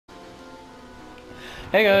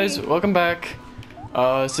Hey guys, welcome back.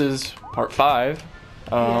 This is part 5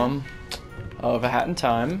 of A Hat in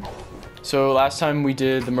Time. So last time we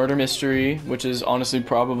did the murder mystery, which is honestly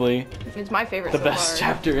probably it's my favorite. The best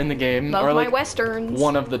chapter in the game, Love or my like westerns.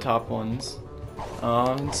 one of the top ones.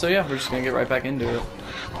 So yeah, we're just gonna get right back into it.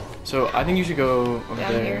 So I think you should go over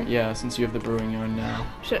Down there. here? Yeah, since you have the brewing yarn now.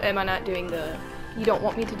 Am I not doing the? You don't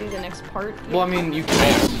want me to do the next part? Well, I mean you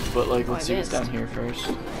can, but like let's see what's missed. down here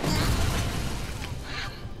first.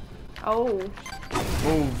 Oh.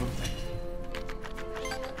 Move.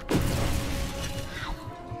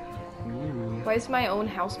 Ooh. Why is my own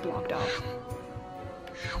house blocked off?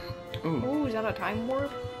 Ooh. Oh, is that a time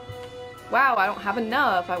warp? Wow, I don't have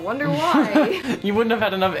enough. I wonder why. You wouldn't have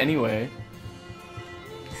had enough anyway.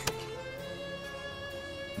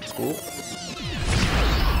 Cool.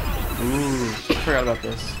 Ooh, I forgot about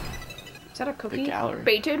this. Is that a cookie? The gallery.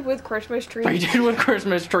 Baited with Christmas trees. Baited with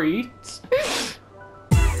Christmas trees.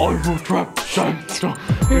 I will trap Santa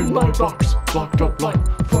in my box, locked up like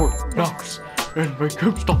Fort Knox, and make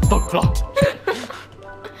him stop the clock.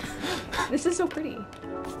 This is so pretty.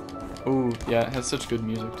 Ooh, yeah, it has such good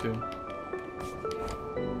music too.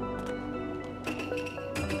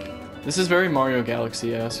 This is very Mario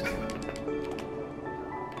Galaxy-esque.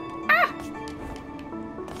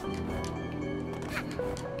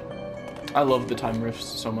 I love the time rifts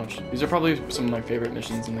so much. These are probably some of my favorite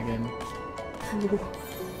missions in the game. Ooh.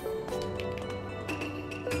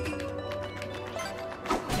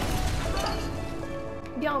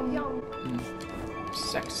 Yum, yum.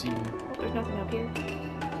 Sexy. Oh, there's nothing up here.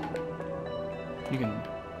 You can...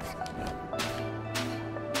 Yeah.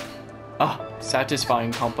 Ah,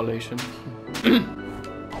 satisfying compilation. Can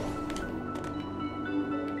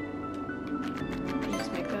you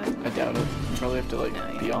just make that? I doubt it. You probably have to like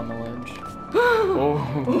No, be yeah. on the ledge.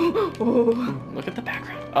 Oh. Oh. Look at the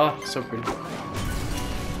background. Ah, so pretty.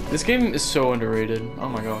 This game is so underrated. Oh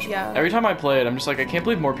my gosh. Yeah. Every time I play it, I'm just like, I can't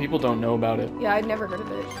believe more people don't know about it. Yeah, I'd never heard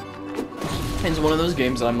of it. It's one of those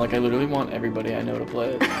games that I'm like, I literally want everybody I know to play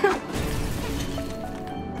it.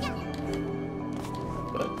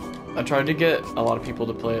 But I tried to get a lot of people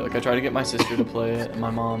to play it. Like, I tried to get my sister to play it and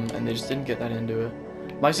my mom, and they just didn't get that into it.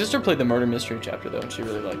 My sister played the murder mystery chapter though, and she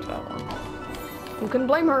really liked that one. Who can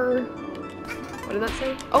blame her? What did that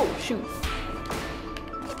say? Oh, shoot.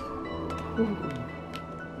 Ooh.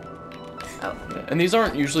 Oh. Yeah, and these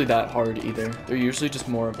aren't usually that hard either. They're usually just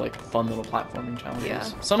more of like fun little platforming challenges. Yeah.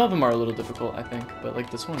 Some of them are a little difficult, I think, but like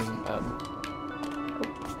this one isn't bad.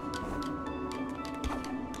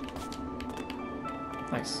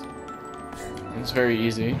 Nice. It's very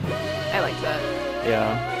easy. I like that.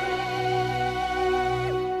 Yeah.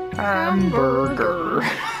 Hamburger.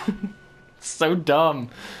 So dumb.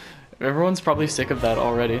 Everyone's probably sick of that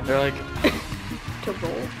already. They're like, To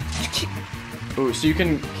roll. ooh, so you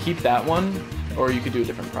can keep that one, or you could do a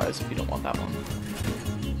different prize if you don't want that one.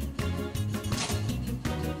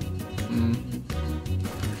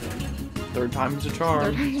 Third time's a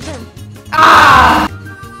charm. Ah!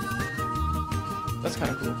 That's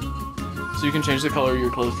kind of cool. So you can change the color of your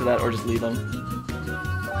clothes to that, or just leave them.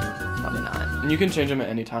 Probably not. And you can change them at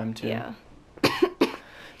any time too. Yeah.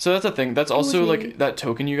 So that's a thing. That's also Excuse me. like that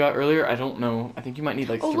token you got earlier. I don't know. I think you might need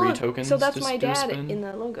like 3 look. tokens. So that's to my do a dad spin. in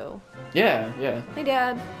the logo. Yeah, yeah. Hi,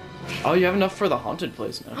 Dad. Oh, you have enough for the haunted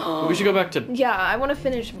place now. We should go back to. Yeah, I want to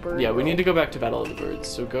finish Bird. Yeah, we World. need to go back to Battle of the Birds.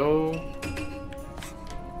 So go.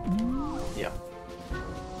 Yeah.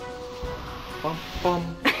 Bum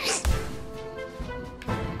bum.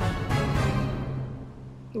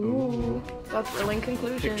 Ooh, that's thrilling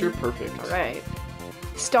conclusion. Picture perfect. All right.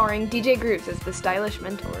 Starring DJ Grooves as the stylish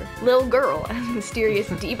mentor, Lil Girl as mysterious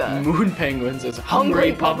diva, Moon Penguins as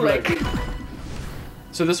Hungry Public.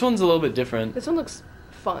 So this one's a little bit different. This one looks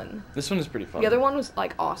fun. This one is pretty fun. The other one was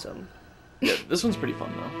like awesome. Yeah, this one's pretty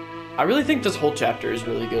fun though. I really think this whole chapter is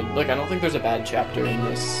really good. Like, I don't think there's a bad chapter in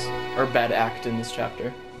this, or bad act in this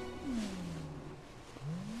chapter.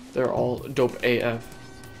 They're all dope AF.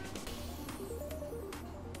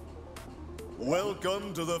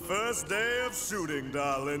 Welcome to the first day of shooting,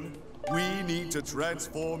 darling. We need to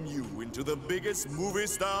transform you into the biggest movie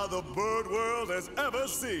star the bird world has ever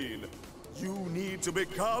seen. You need to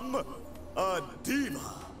become a diva.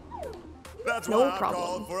 That's No why I problem.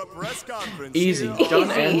 called for a press conference. Easy. here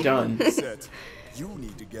Done on and done. set. You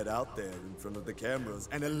need to get out there in front of the cameras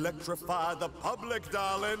and electrify the public,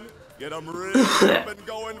 darling. Get them really up and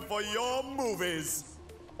going for your movies.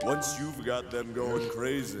 Once you've got them going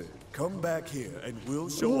crazy, come back here and we'll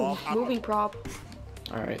show Ooh, off. movie prop.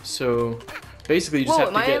 Alright, so basically you just Whoa,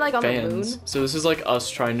 have to am I, get like, on the fans. moon? So this is like us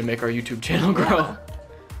trying to make our YouTube channel grow.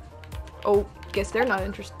 Oh, guess they're not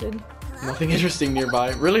interested. Nothing interesting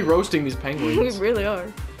nearby. Really roasting these We penguins. really are.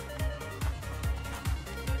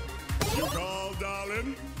 You called,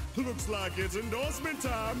 darling? Looks like it's endorsement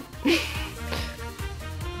time.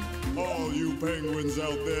 All you penguins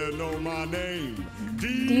out there know my name.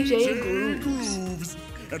 DJ Grooves. Grooves.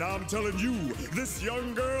 And I'm telling you, this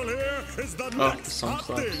young girl here is the the next song hot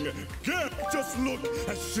slaps. thing. Yeah, just look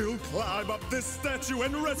as she'll climb up this statue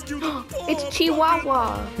and rescue the poor It's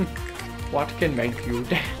Chihuahua. What can make you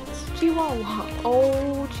dance? Chihuahua.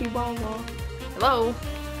 Oh, Chihuahua. Hello.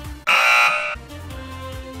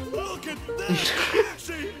 Look at that!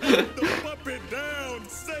 She put the puppet down,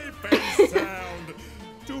 safe and sound.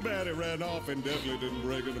 Too bad it ran off and definitely didn't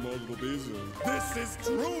break into multiple pieces. This is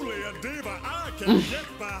truly a diva I can get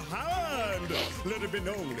behind. Let it be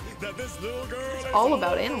known that this little girl is all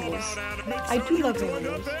about animals. Make I sure do you love join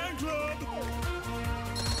animals. the fan club.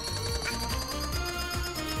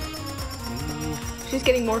 She's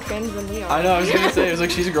getting more fans than we are. I know, I was gonna say, it's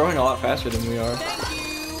like she's growing a lot faster than we are.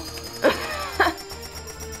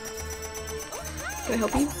 Can I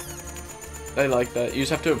help you? I like that. You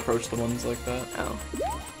just have to approach the ones like that. Oh.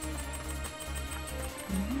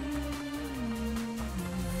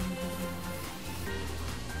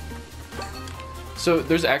 So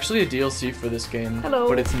there's actually a DLC for this game, Hello.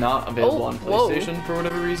 but it's not available Oh, on whoa. PlayStation for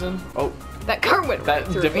whatever reason. Oh, That car went that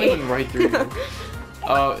right through definitely me. went right through you.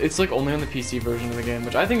 It's like only on the PC version of the game,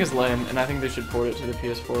 which I think is lame, and I think they should port it to the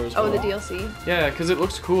PS4 as well. Oh, the DLC. Yeah, because it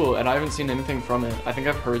looks cool, and I haven't seen anything from it. I think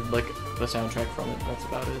I've heard like the soundtrack from it. That's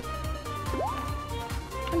about it.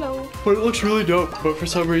 Hello. But it looks really dope. But for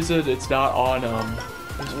some reason, it's not on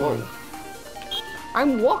PS4.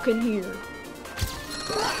 I'm walking here.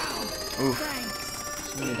 Oof.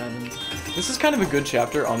 So many diamonds. This is kind of a good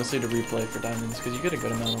chapter, honestly, to replay for diamonds, because you get a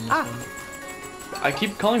good amount on this one. I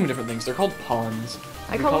keep calling them different things. They're called pawns.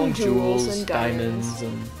 I We call them them jewels and diamonds,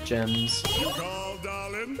 and gems. You called,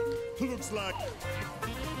 darling? Looks like.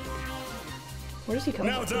 Where does he come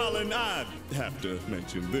Now, from? darling, I'd have to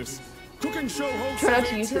mention this. Cooking show host. Try not to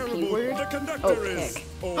ain't use the P terrible. word. The conductor Oh, is heck.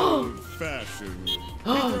 old-fashioned.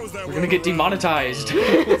 We're gonna get demonetized.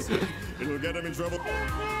 It'll get him in trouble.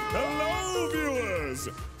 Hello, viewers.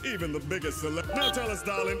 Even the biggest celeb. Now tell us,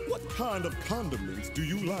 darling, what kind of condiments do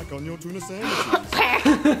you like on your tuna sandwiches?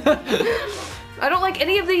 I don't like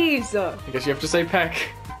any of these. I guess you have to say peck.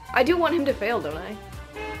 I do want him to fail, don't I?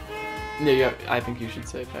 Yeah, I think you should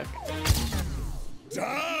say peck.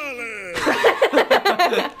 Darling!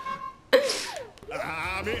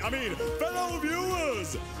 I mean, fellow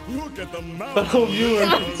viewers, look at the mouth Fellow of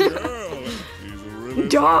viewers. this girl. She's really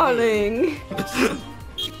Darling.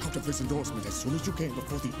 out of this endorsement as soon as you can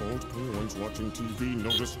before the old ones watching TV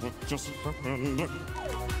notice what just happened.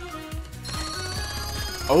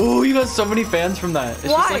 Oh, you got so many fans from that. It's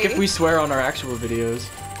just like Why? if we swear on our actual videos.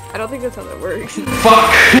 I don't think that's how that works.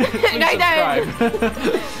 Fuck! Please Night,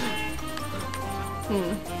 subscribe.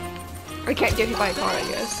 I can't get hit by a car, I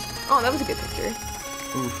guess. Oh, that was a good picture.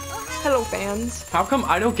 Oof. Hello, fans. How come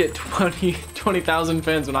I don't get 20,000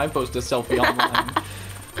 fans when I post a selfie online?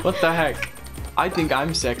 What the heck? I think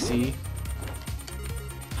I'm sexy.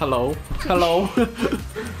 Hello? Hello?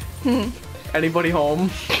 Anybody home?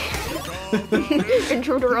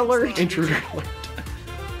 Intruder alert. Intruder alert.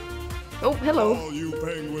 Oh, hello. All you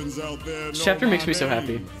penguins out there know This chapter makes my me so name.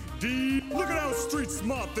 happy. Look at how street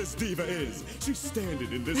smart this diva is. She's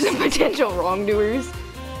standing in this. Potential wrongdoers.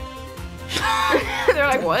 They're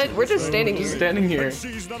like, what? We're just standing here. Standing here. But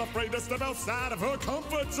she's not afraid to step outside of her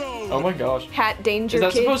comfort zone. Oh my gosh. Hat danger Is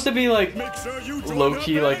that kid. supposed to be like Make sure you join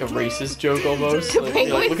low-key her like a fan club. racist joke almost? The Like, you're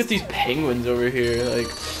like, penguins? look at these penguins over here, like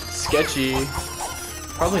sketchy.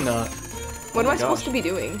 Probably not. What am I my supposed gosh. to be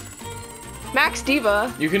doing? Max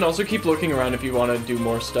Diva. You can also keep looking around if you want to do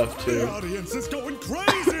more stuff The too. audience is going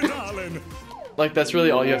crazy, darling. Like that's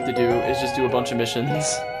really all you have to do is just do a bunch of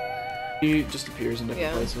missions. He just appears in different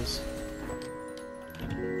Yeah. places.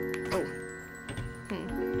 Oh.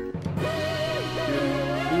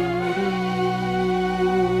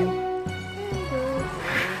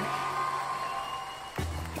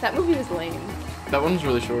 That movie was lame. That one's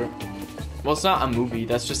really short. Well, it's not a movie.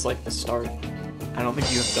 That's just like the start. I don't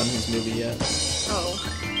think you have done his movie yet. Oh.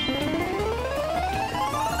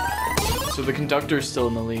 So the conductor's still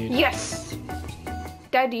in the lead. Yes!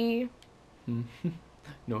 Daddy.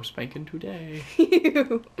 No spanking today.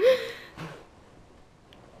 Ew.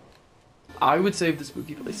 I would save the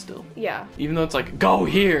spooky place still. Yeah. Even though it's like, go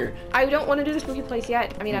here! I don't want to do the spooky place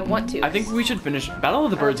yet. I mean, I want to. I think we should finish. Battle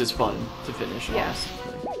of the Birds is fun to finish, Yeah. honestly.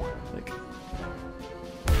 Like,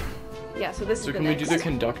 Yeah, so this so is the can we next. do the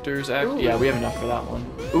conductor's act? Ooh. Yeah, we have enough for that one.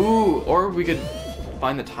 Ooh, or we could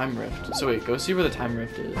find the time rift. So wait, go see where the time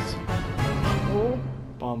rift is. Oh,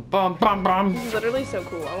 Bum bum bum bum. this is literally so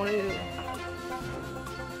cool. I want to.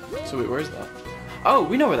 So wait, where's that? Oh,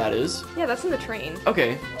 we know where that is. Yeah, that's in the train.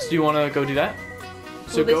 Okay, so do you want to go do that?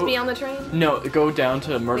 So Will this go, be on the train? No, go down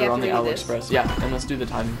to Murder have on to the do Owl this. Express. Yeah, and let's do the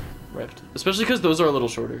time rift. Especially because those are a little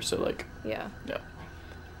shorter, so like, Yeah. yeah.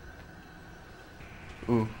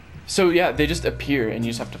 Ooh. So yeah, they just appear and you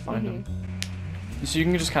just have to find them. So you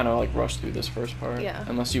can just kind of like rush through this first part. Yeah.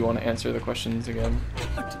 Unless you want to answer the questions again.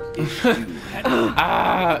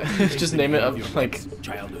 Just name it of like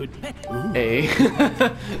A.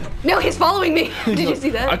 No, he's following me. Did you see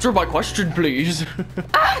that? Answer my question, please.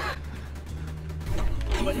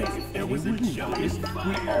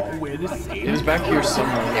 It was back here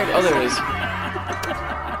somewhere. There it is. Oh, there it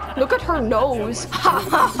is. Look at her nose.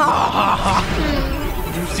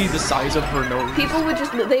 Did you see the size of her nose? People would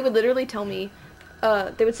they would literally tell me,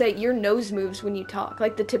 they would say, your nose moves when you talk.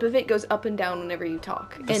 Like, the tip of it goes up and down whenever you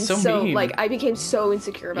talk. That's and so mean. like, I became so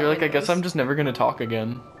insecure about You're like, my I guess nose. I'm just never gonna talk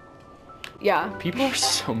again. Yeah. People are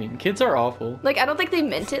so mean. Kids are awful. Like, I don't think they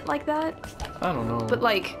meant it like that, I don't know. but,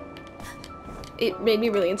 like, it made me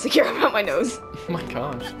really insecure about my nose. Oh my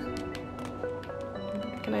gosh.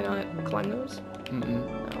 Can I not climb those? Mm-mm.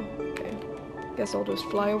 No. Okay. Guess I'll just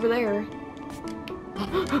fly over there.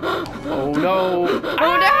 Oh no.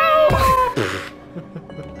 Oh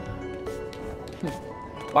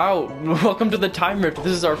no! Wow, welcome to the time rift.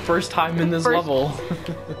 This is our first time in this level.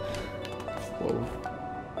 Whoa.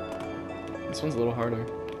 This one's a little harder.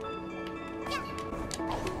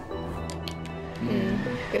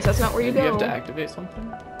 Guess that's not where you Maybe go. you have to activate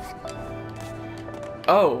something?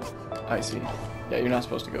 Oh, I see. Yeah, you're not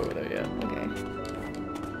supposed to go over there yet. Okay.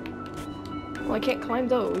 Well, I can't climb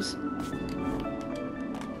those.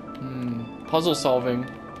 Puzzle solving.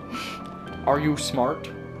 Are you smart?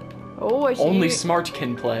 Oh, I see. Only smart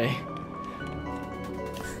can play.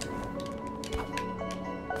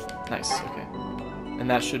 Nice, okay. And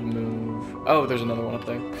that should move. Oh, there's another one up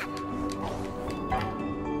there.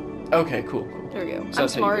 Okay, cool, cool. There we go. So I'm that's how you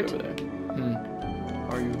smart. get over there.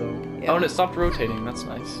 Are you though? Yeah. Oh, and it stopped rotating. That's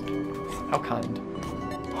nice. How kind.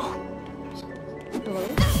 Hello?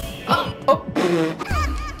 Oh!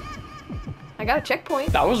 I got a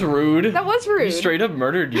checkpoint. That was rude. That was rude. He straight up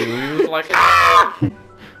murdered you. He was like, ah!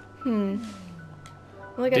 Well,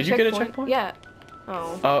 I got Did you get a checkpoint? Yeah.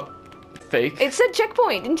 Oh. Fake. It said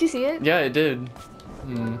checkpoint. Didn't you see it? Yeah, it did.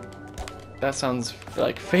 That sounds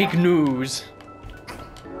like fake news.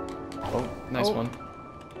 Oh, nice Oh. one.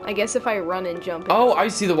 I guess if I run and jump. it- Oh, I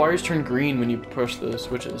see. The wires turn green when you push the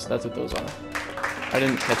switches. That's what those are. I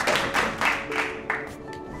didn't catch that before.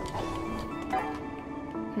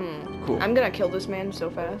 Cool. I'm gonna kill this man so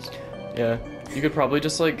fast. Yeah. You could probably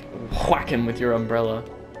just like whack him with your umbrella.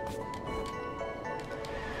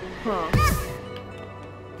 Huh.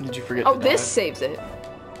 Did you forget Oh, to this die? saves it.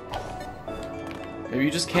 Maybe you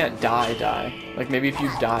just can't die. Like maybe if you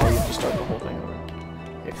die, you have to start the whole thing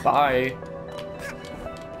over. Okay, bye.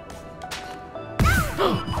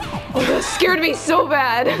 Oh, that scared me so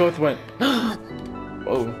bad. We both went.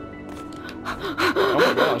 Whoa. Oh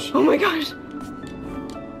my gosh. Oh my gosh.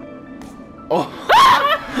 Oh.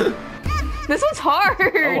 This one's hard.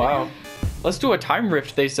 Oh wow. Let's do a time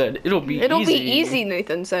rift, they said. It'll be It'll easy. be easy,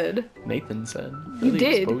 Nathan said. Nathan said. You Really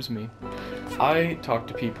did. expose me. I talk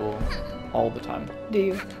to people all the time. Do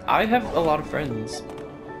you? I have a lot of friends.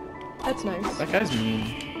 That's nice. That guy's mean.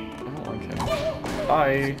 I don't like him.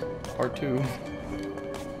 Bye. Part 2.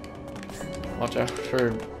 Watch out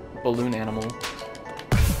for balloon animal.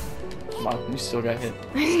 Wow, you still got hit.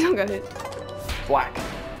 I still got it. Black.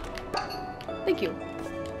 Thank you.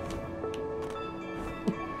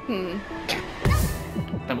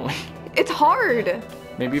 Emily. It's hard.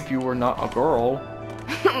 Maybe if you were not a girl.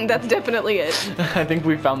 That's definitely it. I think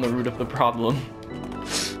we found the root of the problem.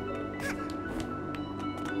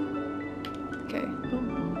 Okay.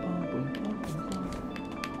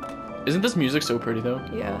 Isn't this music so pretty though?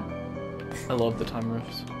 Yeah. I love the time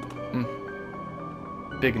riffs.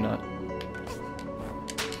 Big nut.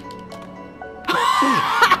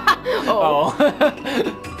 Oh.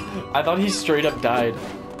 I thought he straight up died.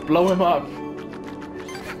 Blow him up.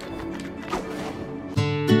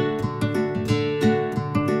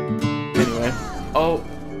 Anyway. Oh.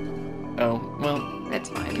 Oh, well, That's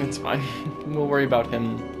fine. it's fine. We'll worry about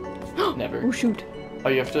him never. Oh shoot. Oh,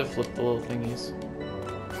 you have to flip the little thingies.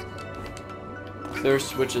 There are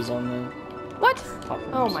switches on the What?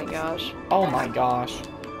 platforms. Oh my gosh. Oh my gosh.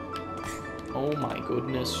 Oh my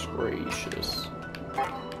goodness gracious. Is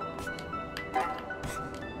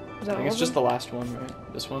I that all think it's of just them? the last one,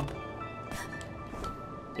 right? This one?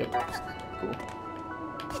 Yep. Cool.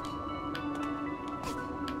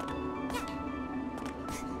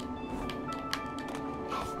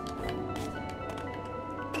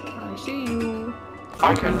 see you.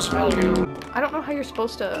 I can smell you. I don't know how you're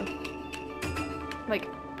supposed to, like,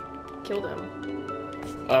 kill them.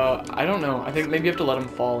 I don't know. I think maybe you have to let him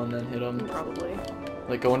fall and then hit him. Probably.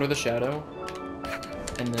 Like, go under the shadow.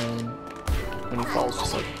 And then, when he falls,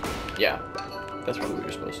 just like, yeah. That's probably what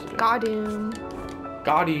you're supposed to do. Got him.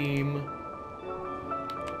 Got him.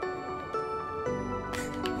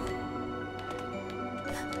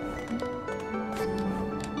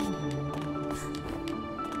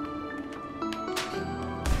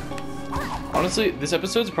 Honestly, this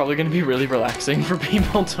episode's probably going to be really relaxing for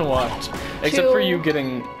people to watch. Except for you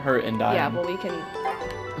getting hurt and dying. Yeah, well, we can...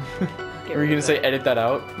 Were you going to say edit that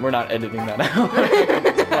out? We're not editing that out.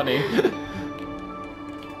 It's funny.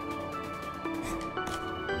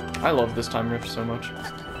 I love this time riff so much.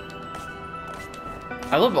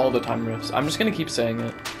 I love all the time riffs. I'm just going to keep saying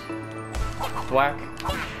it. Whack.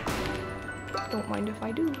 Don't mind if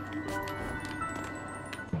I do.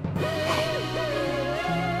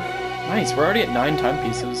 Nice, we're already at 9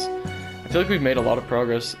 timepieces. I feel like we've made a lot of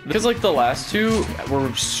progress. Because like the last 2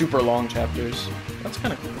 were super long chapters. That's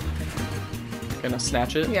kind of cool. Gonna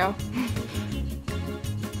snatch it? Yeah.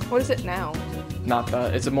 What is it now? Not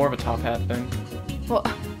that. It's more of a top hat thing. Well,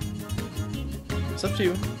 It's up to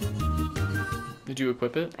you. Did you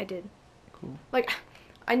equip it? I did. Cool. Like,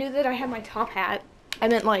 I knew that I had my top hat. I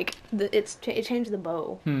meant like it changed the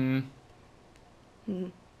bow.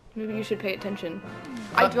 Maybe you should pay attention.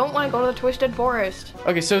 I don't want to go to the Twisted Forest.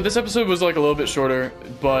 Okay, so this episode was like a little bit shorter,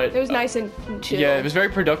 but... It was nice and chill. Yeah, it was very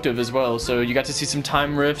productive as well. So you got to see some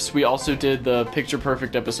time riffs. We also did the Picture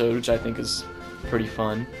Perfect episode, which I think is pretty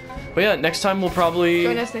fun. But yeah, next time we'll probably...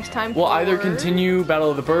 Join us next time We'll for... either continue Battle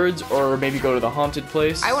of the Birds or maybe go to the haunted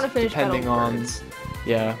place. I want to finish depending Battle of on... the Birds.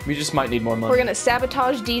 Yeah, we just might need more money. We're gonna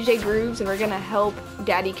sabotage DJ Grooves and we're gonna help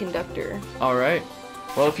Daddy Conductor. Alright.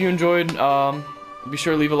 Well, if you enjoyed, be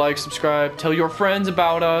sure to leave a like, subscribe, tell your friends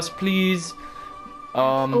about us, please.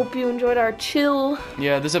 Hope you enjoyed our chill.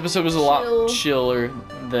 Yeah, this episode was a lot chiller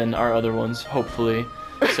than our other ones, hopefully.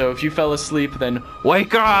 So if you fell asleep, then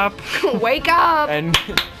wake up! Wake up! And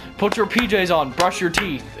put your PJs on, brush your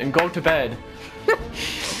teeth, and go to bed.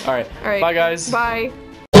 Alright, bye guys. Bye.